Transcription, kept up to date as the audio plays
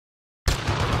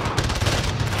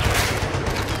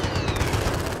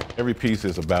Every piece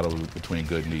is a battle between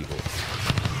good and evil.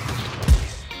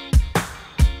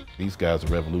 These guys are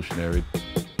revolutionary.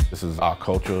 This is our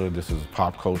culture, this is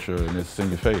pop culture, and it's in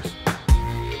your face.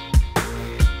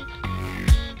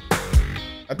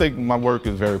 I think my work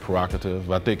is very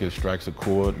provocative. I think it strikes a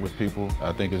chord with people.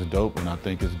 I think it's dope and I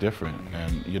think it's different.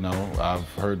 And you know,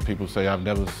 I've heard people say, I've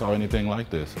never saw anything like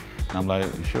this. And I'm like,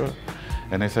 you sure?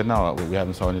 And they said, no, we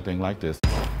haven't saw anything like this.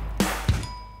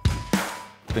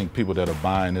 I think people that are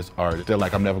buying this art, they're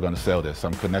like, I'm never gonna sell this.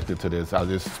 I'm connected to this. I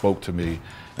just spoke to me.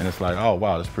 And it's like, oh,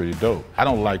 wow, that's pretty dope. I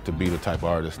don't like to be the type of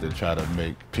artist that try to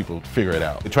make people figure it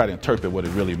out. They try to interpret what it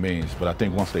really means. But I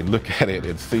think once they look at it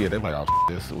and see it, they're like, oh,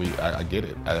 I get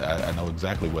it. I know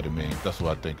exactly what it means. That's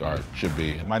what I think art should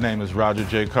be. My name is Roger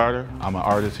J. Carter. I'm an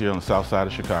artist here on the south side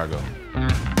of Chicago.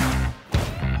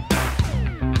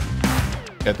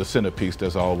 At the centerpiece,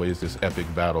 there's always this epic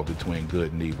battle between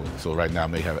good and evil. So right now I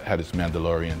may have had this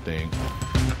Mandalorian thing.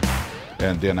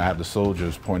 And then I have the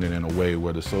soldiers pointed in a way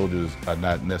where the soldiers are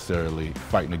not necessarily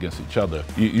fighting against each other.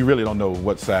 You really don't know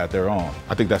what side they're on.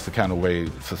 I think that's the kind of way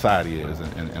society is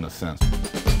in a sense.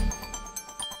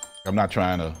 I'm not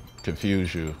trying to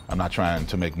confuse you. I'm not trying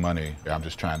to make money. I'm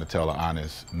just trying to tell an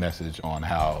honest message on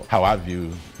how I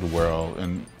view the world.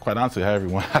 And quite honestly, how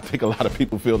everyone, I think a lot of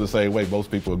people feel the same way.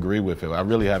 Most people agree with it. I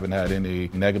really haven't had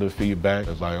any negative feedback.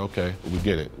 It's like, okay, we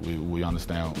get it. We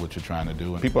understand what you're trying to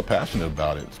do. And people are passionate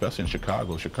about it, especially in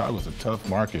Chicago. Chicago's a tough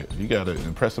market. You gotta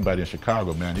impress somebody in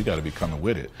Chicago, man, you gotta be coming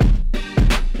with it.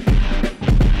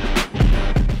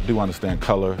 I do understand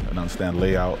color and understand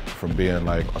layout from being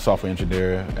like a software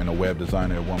engineer and a web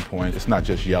designer at one point. It's not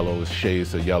just yellow, it's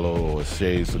shades of yellow or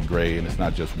shades of gray, and it's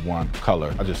not just one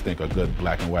color. I just think a good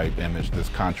black and white image, this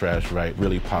contrast, right,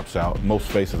 really pops out. Most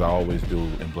faces I always do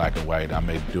in black and white. I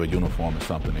may do a uniform or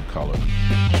something in color.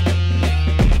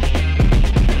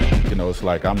 You know, it's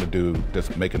like I'm the dude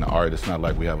that's making the art. It's not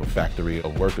like we have a factory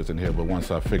of workers in here, but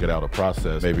once I figured out a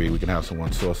process, maybe we can have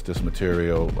someone source this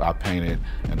material, I paint it,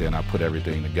 and then I put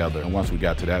everything together. And once we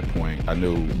got to that point, I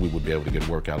knew we would be able to get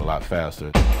work out a lot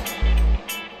faster.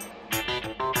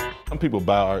 Some people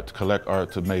buy art to collect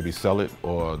art to maybe sell it,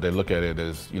 or they look at it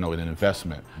as, you know, an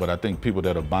investment. But I think people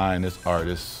that are buying this art,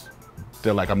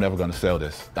 they're like, I'm never gonna sell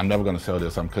this. I'm never gonna sell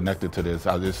this. I'm connected to this.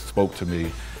 I just spoke to me.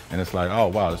 And it's like, oh,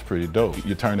 wow, that's pretty dope.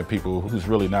 You're turning people who's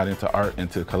really not into art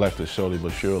into collectors slowly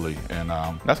but surely. And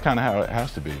that's kind of how it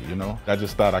has to be, you know? I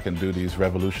just thought I can do these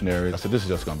revolutionaries. I said, this is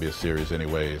just gonna be a series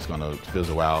anyway. It's gonna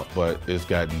fizzle out, but it's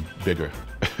gotten bigger,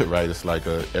 right? It's like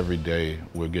every day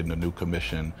we're getting a new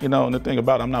commission. You know, and the thing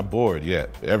about it, I'm not bored yet.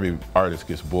 Every artist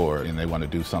gets bored and they want to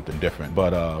do something different.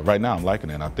 But right now I'm liking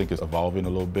it. I think it's evolving a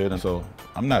little bit, and so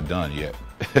I'm not done yet.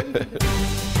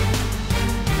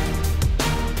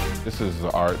 This is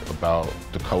art about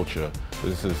the culture.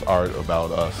 This is art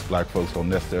about us. Black folks don't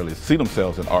necessarily see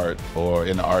themselves in art or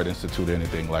in the Art Institute or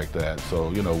anything like that.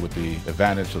 So, you know, with the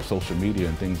advantage of social media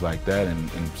and things like that,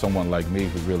 and someone like me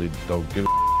who really don't give a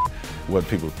what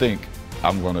people think,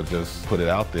 I'm gonna just put it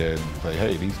out there and say,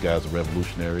 hey, these guys are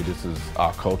revolutionary. This is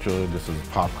our culture, this is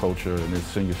pop culture, and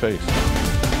it's in your face.